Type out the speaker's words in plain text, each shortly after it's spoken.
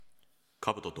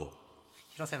カブトと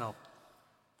ヒロセの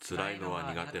つらいのは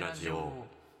苦手ラジオ。好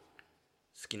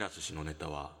きな寿司のネタ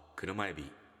は車エビ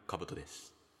カブトで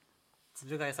す。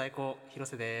鶴ヶ谷最高ヒロ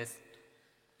セです。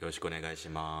よろしくお願いし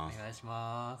ます。お願いし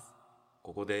ます。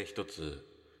ここで一つ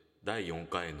第4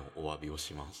回のお詫びを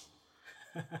します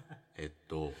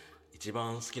一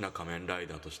番好きな仮面ライ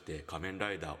ダーとして仮面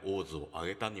ライダーオーズを挙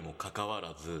げたにもかかわ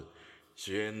らず、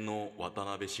主演の渡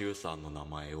辺修さんの名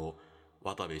前を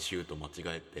渡部修と間違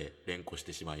えて連呼し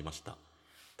てしまいました。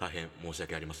大変申し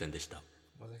訳ありませんでした。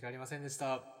申し訳ありませんでし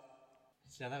た。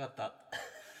知らなかった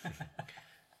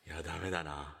いやダメだ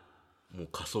な、もう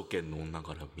科捜研の女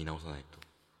から見直さないと。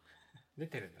出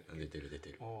てるんだっけ。出て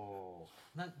る。おお、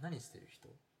何してる人。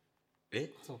科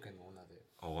捜研の女で。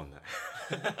わかんない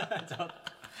ち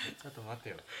ょっと待って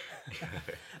よ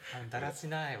だらし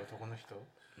ない男の人。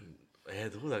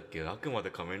どうだっけ。あくま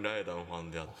で仮面ライダーのファン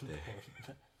であって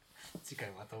次回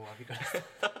またお詫びから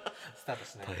スタート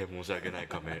しない大変申し訳ない。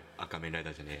仮面ライ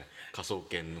ダーじゃねえや、科捜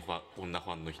研の女フ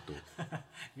ァンの人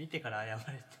見てから謝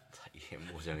れて。大変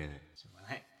申し訳ない。しょうが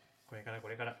ない。これ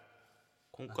から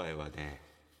今回はね、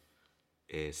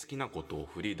好きなことを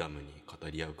フリーダムに語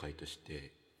り合う会とし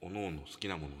ておのおの好き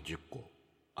なものを10個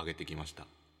挙げてきました。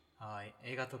はい、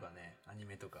映画とかね、アニ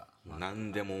メとか、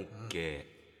何でも OK、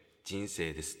人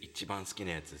生です一番好き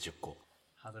なやつ10個。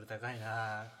ハードル高い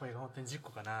な。これが本当に10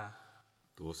個かな。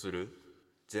どうする？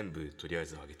全部とりあえ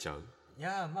ずあげちゃう？い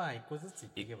やまあ1個ずついっ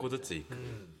ていけばいい。1個ずつい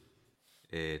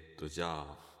く、じゃ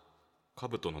あカ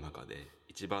ブトの中で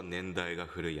一番年代が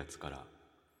古いやつから、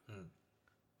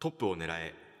トップを狙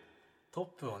え。トッ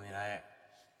プを狙え。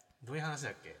どういう話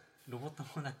だっけ。ロボットも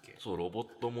のだっけ。そう、ロボッ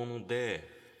トもので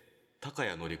高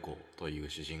谷紀子という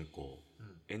主人公、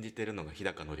演じてるのが日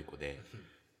高のり子で、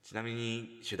ちなみ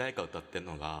に主題歌歌ってる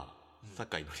のが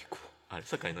酒井のり子。あれ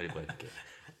酒井のり子だっけ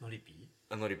のりぴ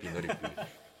のりぴ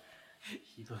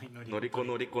ひどいののりこ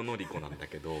なんだ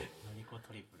けど、のりこ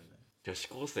トリプルだよ。女子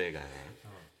高生がね、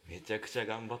めちゃくちゃ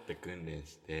頑張って訓練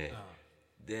して、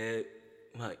で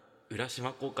浦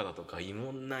島効果だとかい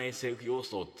ろんな SF 要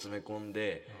素を詰め込ん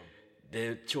で、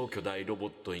で超巨大ロボッ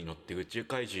トに乗って宇宙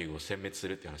怪獣を殲滅す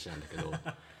るって話なんだけど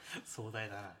壮大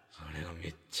だな。それが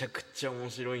めちゃくちゃ面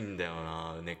白いんだよ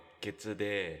な。熱血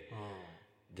で、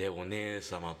でお姉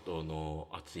様との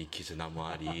熱い絆も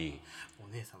ありお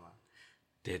姉様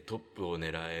でトップを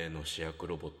狙えの主役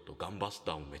ロボットガンバス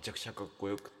ターもめちゃくちゃかっこ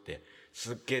よくって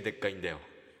すっげえでっかいんだよ。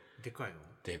でかいの。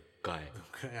でっかい。どん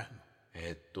くらいある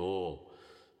の。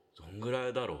どんぐら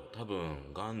いだろう。多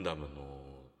分ガンダムの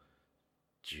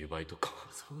10倍とか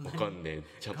わかんねえ、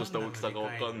ちゃんとした大きさがわ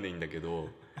かんねえんだけど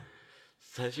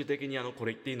最終的にこ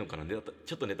れ言っていいのかな、ちょ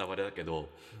っとネタバレだけど、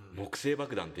木星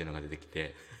爆弾っていうのが出てき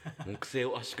て木星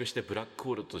を圧縮してブラック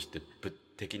ホールとして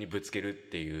敵にぶつけるっ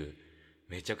ていう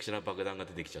めちゃくちゃな爆弾が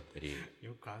出てきちゃったり。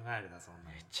よく考えるな、そん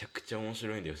なの。めちゃくちゃ面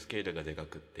白いんだよ、スケールがでか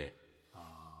くって。ま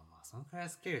あそのくらい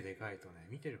スケールでかいとね、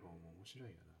見てる方も面白い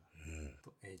よ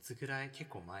な。いつぐらい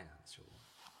結構前なんでしょ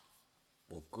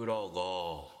う。僕らが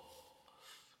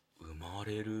生ま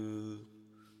れる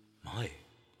前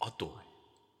後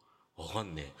わか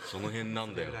んねえ、その辺な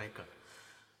んだよそれぐらいか。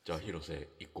じゃあ広瀬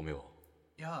1個目は。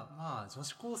いやまあ女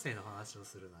子高生の話を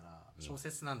するなら小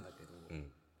説なんだけど、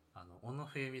小野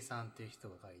冬美さんっていう人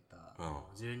が書いた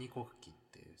十二国旗っ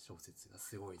ていう小説が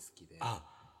すごい好きで。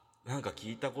なんか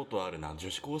聞いたことあるな。女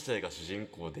子高生が主人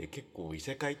公で結構異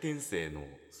世界転生の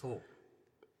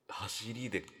走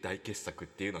りで大傑作っ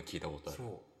ていうのは聞いたことある。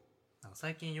なんか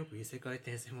最近よく異世界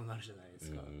転生ものあるじゃないで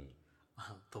すか。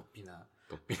突飛な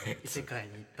異世界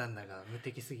に行ったんだが無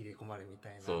敵すぎて困るみた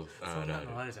いな、そんな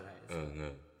のあるじゃないですか。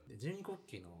で十二国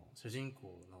旗の主人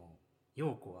公の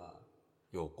陽子は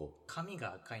髪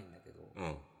が赤いんだけど、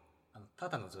た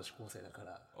だの女子高生だか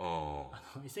ら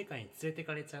異世界に連れて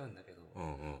かれちゃうんだけど、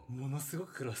ものすご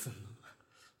く苦労するの。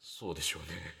そうでしょう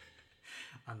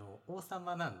ね王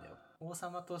様なんだよ。王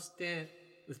様とし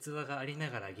て器があり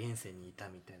ながら現世にいた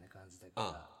みたいな感じだか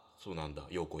ら。そうなんだ、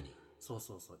陽子に。そう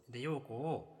で陽子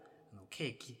をケ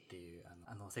ーキっていう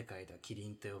世界ではキリ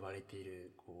ンと呼ばれてい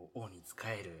る王に仕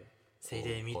える精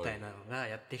霊みたいなのが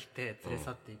やってきて連れ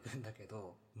去っていくんだけ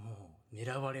ど、もう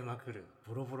狙われまくる、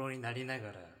ボロボロになりなが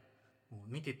らも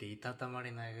う見てていたたま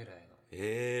れないぐらいの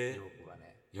陽子が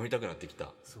ね、読みたくなってき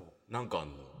た。なんかあ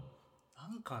んの？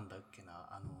何巻だっけな。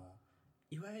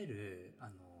いわゆる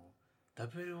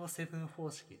007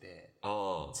方式で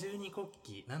十二国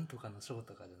旗なんとかの章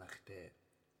とかじゃなくて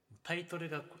タイトル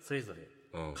がそれぞれ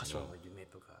歌唱の夢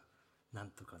とかな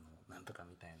んとかのなんとか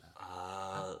みたいな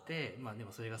あって、で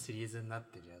もそれがシリーズになっ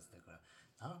てるやつだから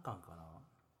何巻かな、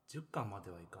10巻まで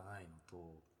はいかないの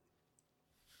と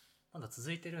まだ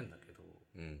続いてるんだけど、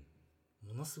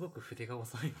ものすごく筆が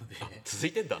遅いので続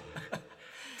いてんだ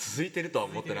続いてるとは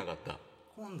思ってなかった。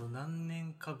今度何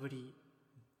年かぶり、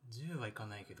10はいか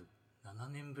ないけど7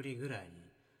年ぶりぐらいに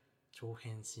長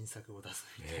編新作を出す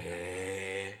みたいな、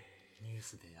ニュー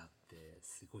スであって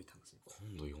すごい楽しい。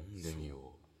今度読んでみよう。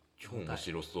超面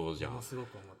白そうじゃん。ものすご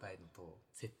く重たいのと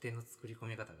設定の作り込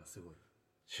み方がすごい。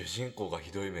主人公が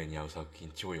ひどい目に遭う作品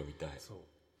超読みたい。そう、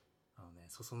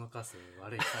そそのかす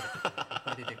悪い猿とか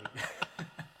いっぱい出てくる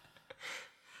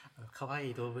可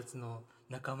愛い動物の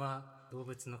仲間、動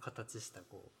物の形した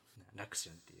こうラクシ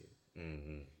ュンってい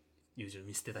う友人を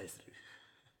見捨てたりする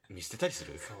見捨てたりす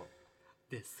る。そう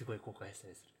ですごい後悔した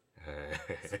りする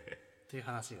という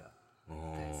話が大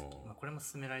好き。これも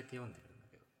勧められて読んでるんだ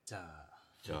けど。じゃあ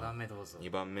2番目どうぞ。2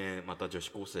番目また女子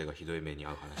高生がひどい目に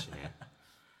遭う話ね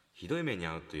ひどい目に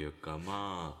遭うというか、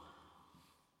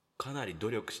かなり努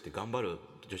力して頑張る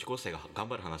女子高生が頑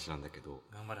張る話なんだけど、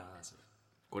頑張る話。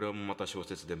これもまた小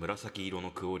説で紫色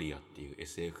のクオリアっていう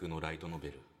SF のライトノベ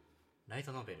ル。ライ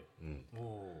トノベル、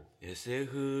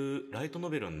SF ライトノ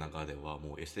ベルの中では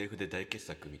もう SF で大傑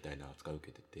作みたいな扱いを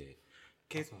受けてて、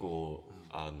結構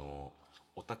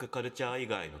オタクカルチャー以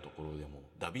外のところでも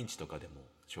ダヴィンチとかでも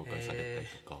紹介されたり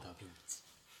とか、ダヴィン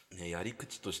チ、やり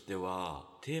口としては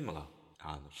テーマが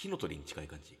火の鳥に近い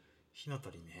感じ。火の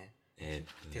鳥ね、手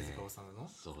塚治虫の。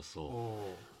そう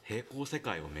そう、平行世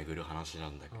界を巡る話な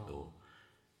んだけど、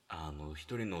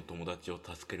一人の友達を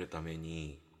助けるため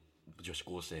に女子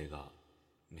高生が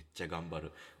めっちゃ頑張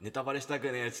る。ネタバレしたく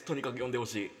ねえ、とにかく読んでほ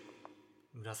しい。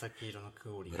紫色の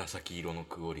クオリア。紫色の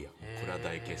クオリア、これは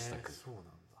大傑作。そうなん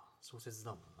だ、小説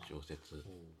だもんな。小説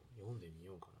読んでみ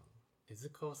ようかな。手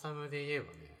塚治虫で言え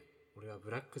ばね、俺はブ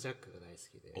ラックジャックが大好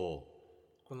きで、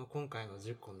この今回の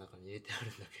10個の中に入れてある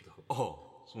んだけど。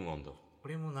そうなんだ。こ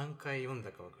れも何回読ん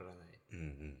だかわからない。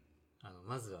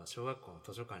まずは小学校の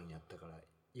図書館にあったから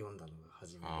読んだのが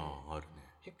初めで、あるね。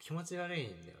結構気持ち悪い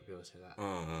んだよ描写が。っ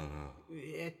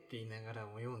て言いながら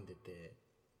も読んでて、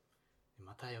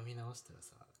また読み直したら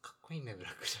さ、かっこいいんだよブ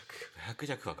ラックジャック。ブラック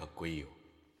ジャックはかっこいいよ。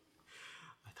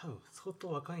多分相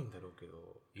当若いんだろうけ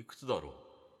ど。いくつだろう。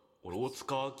俺大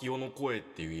塚明夫の声っ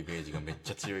ていうイメージがめっ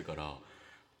ちゃ強いから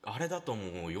あれだとも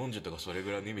う40とかそれ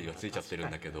ぐらいのイメージがついちゃってる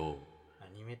んだけど、ア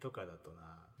ニメとかだと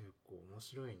な結構面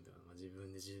白いんだ。自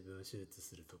分で自分手術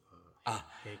するとか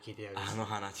平気でやるし。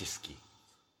話好き。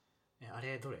あ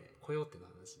れどれ？コヨーテの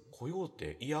話？コヨー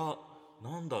テ、いや、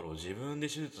なんだろう、自分で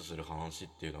手術する話っ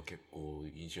ていうのは結構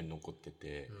印象に残って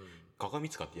て、鏡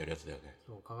使ってやるやつだよね。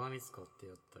そう、鏡使って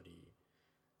やったり。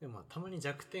でもたまに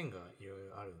弱点がいろい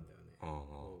ろあるんだよね。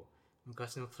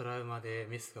昔のトラウマで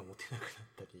メスが持てなくなっ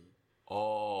たり、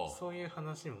そういう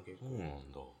話も結構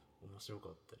面白か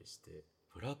ったりして。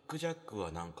ブラックジャックは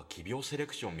なんか奇病セレ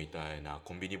クションみたいな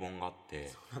コンビニ本があっ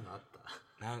て、そんなのあっ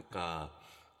た。なんか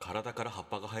体から葉っ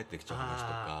ぱが生えてきちゃう話と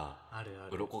か、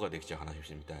鱗ができちゃう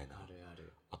話みたいな。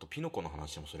あとピノコの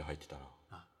話もそれ入ってた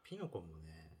な。ピノコも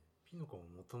ね、ピノコも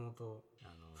もともと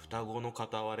双子の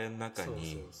片割れの中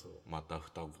にまた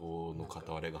双子の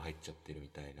片割れが入っちゃってるみ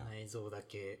たいな。内臓だ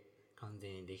け完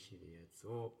全にできてるやつ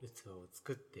を器を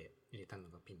作って入れたの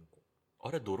がピノコ。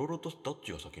あれドロロとどっ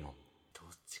ちが先なの？どっ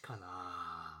ちか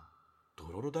な。ド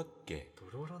ロロだっけ？ド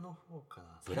ロロの方か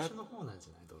な。最初の方なんじ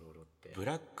ゃない？ドロロって。ブ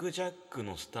ラックジャック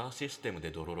のスターシステム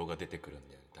でドロロが出てくるん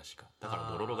だよね確か。だから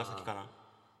ドロロが先かな。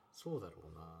そうだろ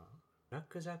うな。ブラッ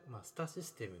クジャック、スターシ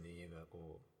ステムで言えば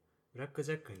ブラック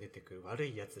ジャックに出てくる悪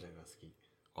い奴らが好き。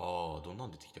どんな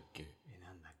ん出てきたっけ？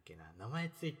なんだっけな。名前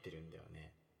ついてるんだよ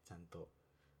ねちゃんと。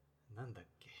なんだっ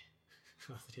け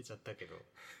忘れちゃったけど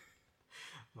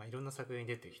いろんな作品に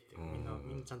出てきて、みんな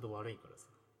ちゃんと悪いからさ、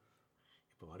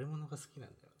やっぱ悪者が好きなん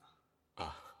だよ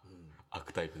な。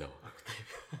悪タイプだわ。悪タイプ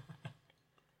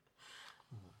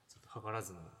ちょっと図ら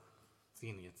ずも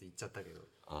次のやつ言っちゃったけど。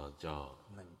じゃあ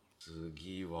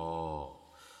次は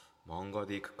漫画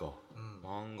でいくか。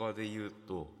漫画で言う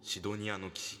とシドニアの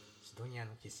騎士。シドニア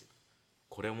の騎士、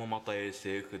これもまた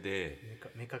SF で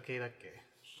メカ系だっけ？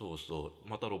そうそう、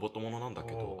またロボットものなんだ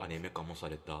けどアニメ化もさ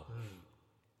れた。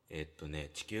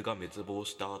地球が滅亡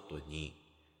した後に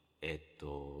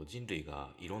人類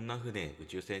がいろんな船宇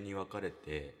宙船に分かれ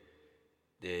て、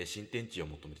で新天地を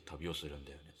求めて旅をするん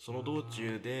だよね。その道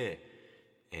中で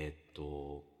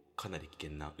かなり危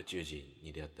険な宇宙人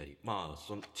に出会ったり、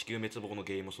その地球滅亡の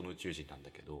原因もその宇宙人なんだ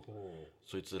けど、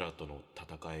そいつらとの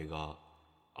戦いが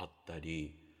あった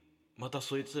り、また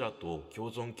そいつらと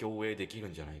共存共栄できる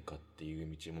んじゃないかってい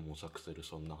う道も模索する、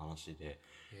そんな話で、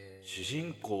主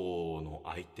人公の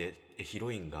相手ヒ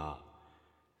ロインが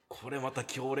これまた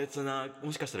強烈な、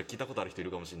もしかしたら聞いたことある人い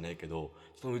るかもしれないけど、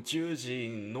その宇宙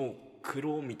人のク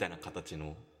ローンみたいな形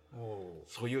の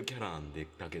そういうキャラなんで、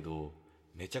だけど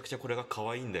めちゃくちゃこれが可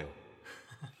愛いんだよ。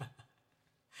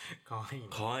可愛いの。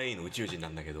可愛いの宇宙人な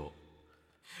んだけど。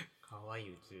可愛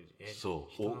い宇宙人。そ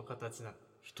う。人の形なの。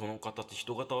人の形、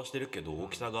人型はしてるけど、大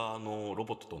きさがロ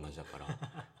ボットと同じだから、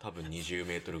多分20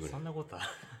メートルぐらい。そんなことあ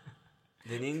る。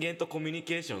で、人間とコミュニ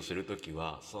ケーションするとき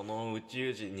は、その宇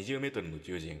宙人、20メートルの宇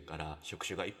宙人から触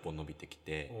手が1本伸びてき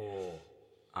て、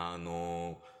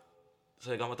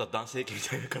それがまた男性器み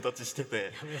たいな形して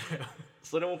て、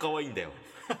それも可愛いんだよ。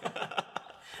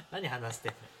何話して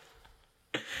んの。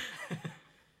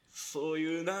そう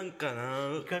いうなんか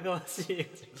な、いかがわしい。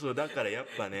そうだからやっ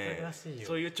ぱね、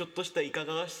そういうちょっとしたいか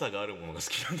がわしさがあるものが好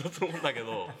きなんだと思うんだけ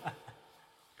ど。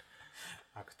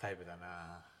悪タイプだ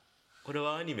な。これ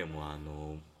はアニメも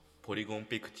ポリゴン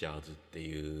ピクチャーズって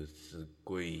いうすっ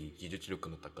ごい技術力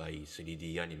の高い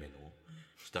 3D アニメの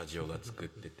スタジオが作っ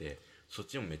てて、そっ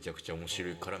ちもめちゃくちゃ面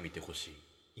白いから見てほし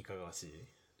い。いかがわしい。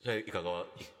それいかが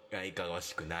わ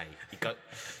しくない。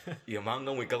いや漫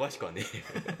画もいかがわしくはねえ。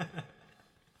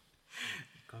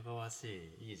いかがわ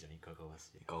しい。いいじゃん、いかがわ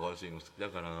しい。いかがわしいの好きだ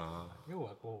からな。要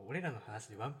はこう俺らの話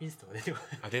でワンピースとか出てこ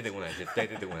ない。出てこない、絶対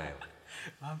出てこないよ。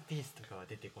ワンピースとかは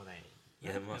出てこない。い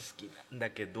やまあ好きなん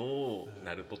だけど、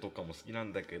ナルトとかも好きな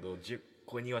んだけど10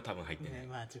個には多分入ってない、ね、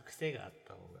まあ癖があっ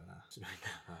た方がな。面白い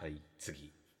な。はい、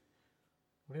次。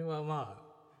俺はまあ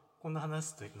こんな話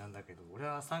すとなんだけど、俺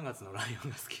は3月のライオ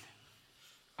ンが好きで。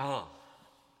ああ、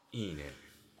いいね。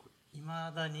い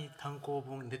まだに単行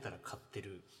本出たら買って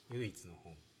る唯一の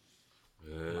本。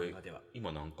漫画では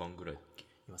今何巻ぐらいだっけ。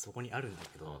今そこにあるんだ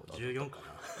けど、14かな。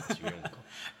14か。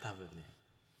多分ね。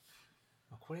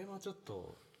これもちょっ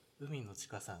と海野千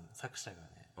佳さん作者がね、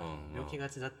病気が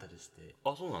ちだったりして、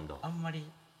あ、そうなんだ。あんまり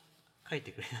書い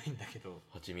てくれないんだけど。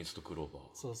蜂蜜とクローバー。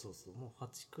そうそうそう。もうハ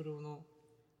チクロを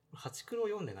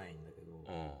読んでないんだけど、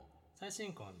最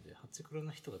新刊でハチクロ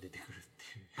の人が出てくるって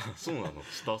いう。そうなの。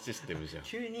スターシステムじゃん。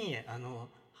急に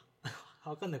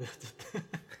分かんなくなっちゃって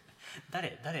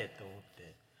誰と思っ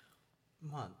て、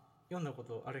まあ読んだこ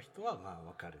とある人はまあ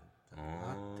分かるんだ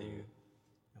なっていう。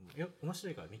でも面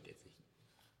白いから見てぜひ。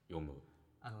読む。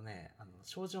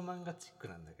少女漫画チック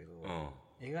なんだけど、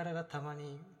絵柄がたま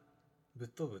にぶっ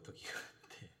飛ぶ時があっ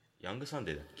て。ヤングサン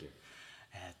デーだっけ。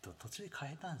途中で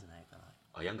変えたんじゃないかな。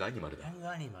あ、ヤングアニマルだ。ヤング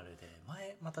アニマルで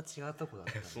前また違うとこだっ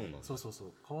たんだ。そうなんだ。そう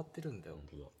変わってるんだよ。本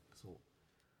当だ。そう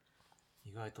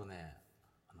意外とね、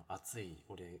熱い、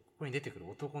俺ここに出てくる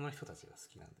男の人たちが好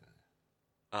きなんだよね。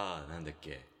ああ、なんだっ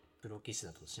け。プロ棋士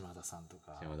だと島田さんと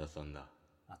か。島田さんだ。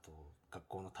あと学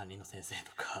校の担任の先生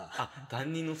とか。あ、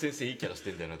担任の先生いいキャラし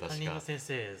てんだよな、確か。担任の先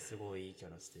生すごいいいキ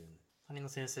ャラしてる。担任の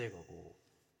先生がこう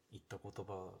言った言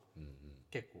葉、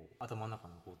結構頭の中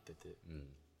に残ってて、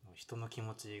人の気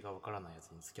持ちがわからないや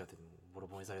つに付き合っててもボロ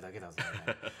ボロにされるだけだぞみたい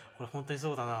な。これ本当に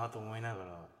そうだなと思いなが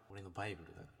ら、俺のバイブ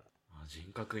ルだから。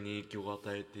人格に影響を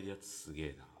与えてるやつすげ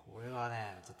えな。これは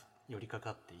ね、ちょっと寄りか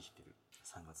かって生きてる。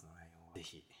3月のライオンはぜ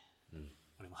ひ。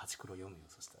俺もハチクロ読むよ。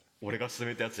そしたら俺が勧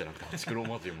めたやつじゃなくてハチクロを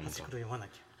まず読むんだ。ハチクロ読まな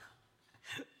きゃ。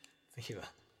次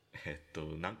は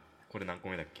これ何個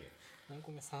目だっけ。何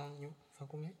個目。3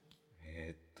個目。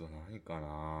何か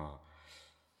な。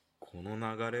この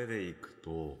流れでいく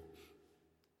と、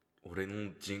俺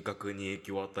の人格に影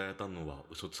響を与えたのは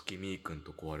嘘つきみーくん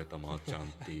と壊れたまーちゃん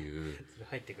っていうそれ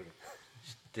入ってくる。知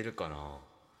ってるかな。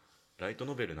ライト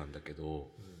ノベルなんだけ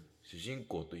ど、主人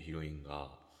公とヒロイン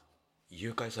が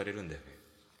誘拐されるんだよね。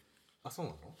あ、そう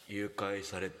なの。誘拐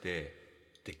されて、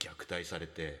で虐待され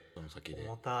て、その先で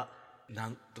な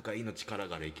んとか命から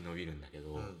がら生き延びるんだけ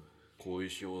ど、後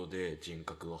遺症で人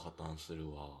格が破綻す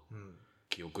るわ、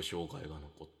記憶障害が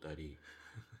残ったり、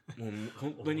もう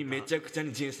本当にめちゃくちゃ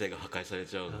に人生が破壊され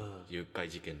ちゃうの、誘拐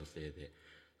事件のせいで。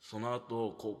その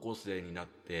後高校生になっ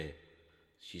て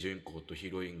主人公と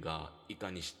ヒロインがいか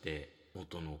にして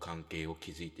元の関係を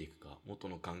築いていくか。元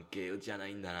の関係じゃな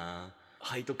いんだな、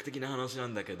背徳的な話な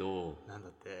んだけど。なんだ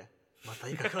って。また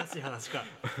いかがわしい話か。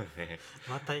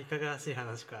またいかがわしい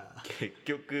話か。結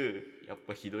局やっ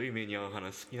ぱひどい目に遭う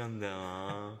話好きなんだよ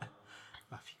な。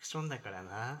まあフィクションだから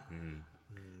な。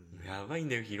やばいん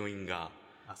だよヒロインが。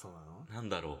あ、そうなの。なん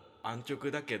だろう、安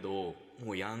直だけど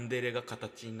もうヤンデレが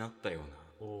形になったような。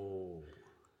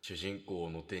主人公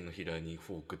の手のひらに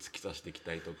フォーク突き刺してき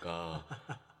たりとか。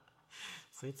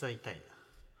そいつは痛い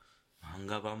な。漫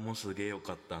画版もすげえ良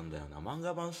かったんだよな。漫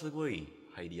画版すごい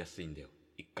入りやすいんだよ、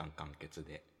一巻完結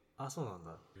で。あ、そうなん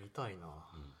だ。見たいな。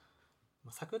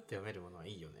サクッと読めるものは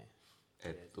いいよね。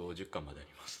10巻まであ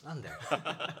ります。なんだよ。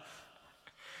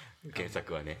原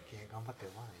作はね。頑張って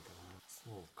読まないとな。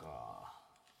そうか。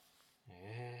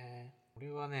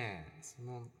俺はね、そ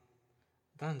の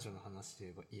男女の話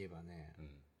で言えばね、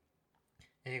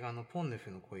映画のポンヌフ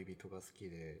の恋人が好き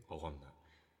で。わかんない。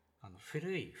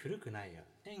古くないや。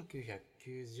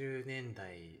1990年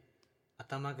代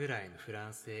頭ぐらいのフラ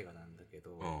ンス映画なんだけ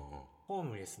ど、ホー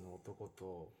ムレスの男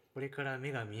と、これから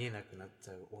目が見えなくなっち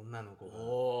ゃう女の子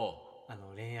が、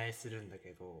恋愛するんだ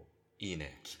けど、いい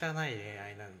ね。汚い恋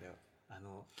愛なんだよ。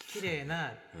綺麗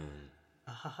な、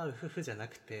あははうふふじゃな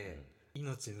くて、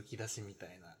命むき出しみた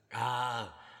い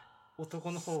な。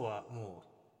男の方はも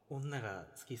う、女が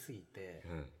好きすぎて、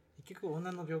結局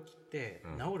女の病気って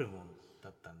治るもんだ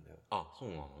ったんだよ。そう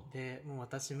なの？で、もう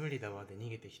私無理だわで逃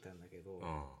げてきたんだけど、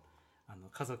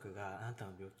家族があなた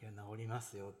の病気は治りま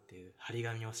すよっていう張り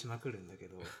紙をしまくるんだけ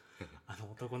ど、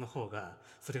男の方が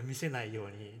それを見せないよう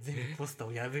に全部ポスター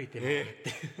を破いて回るって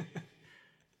いう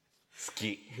好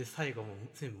きで最後も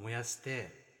全部燃やし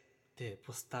て、で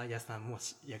ポスター屋さんも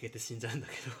焼けて死んじゃうんだ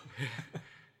けど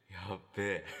やっべ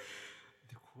え。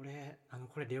で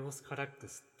これレオス・カラック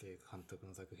スっていう監督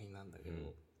の作品なんだけど、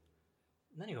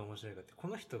何が面白いかってこ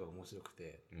の人が面白く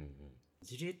て、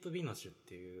ジュリエット・ビノシュっ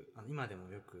ていう今でも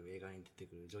よく映画に出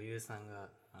てくる女優さんが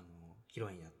ヒ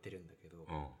ロインやってるんだけど、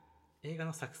映画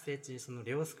の作成中にその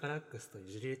レオス・カラックスと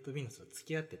ジュリエット・ビノシュと付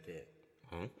き合ってて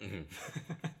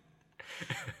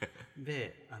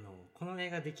でこの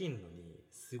映画できんのに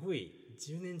すごい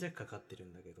10年弱かかってる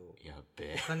んだけど、やっ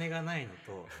べえ。お金がないの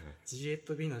とジュリエッ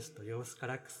ト・ビノシュとレオス・カ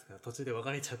ラックスが途中で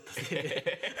別れちゃったせい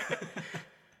で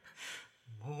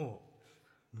も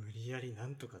う無理やりな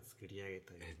んとか作り上げ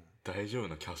たような。大丈夫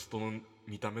なキャストの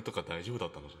見た目とか大丈夫だ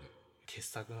ったのそれ？傑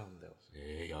作なんだよ。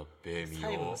やっべえ。見よ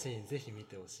う。最後のシーンぜひ見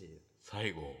てほしい。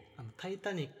最後タイ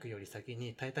タニックより先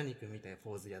にタイタニックみたいな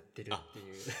ポーズやってるってい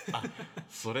う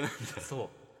それなんだ。そう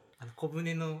小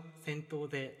舟の先頭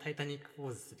でタイタニックポ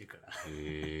ーズするから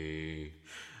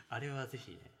あれはぜ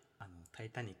ひねタイ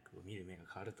タニックを見る目が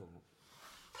変わると思う。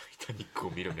タイタニック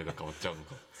を見る目が変わっちゃうの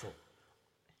かそう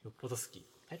よっぽど好き。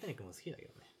タイタニックも好きだけど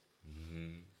ね。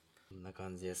こんな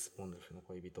感じです。ポンドルフの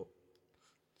恋人。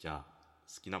じゃあ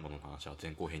好きなものの話は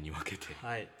前後編に分けて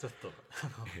はいちょっと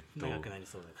長くなり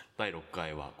そうだから第6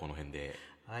回はこの辺で。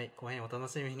はい後編お楽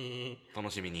しみに。楽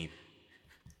しみに。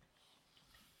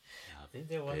全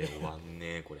然終わんねえ終わん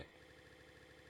ねえこれ。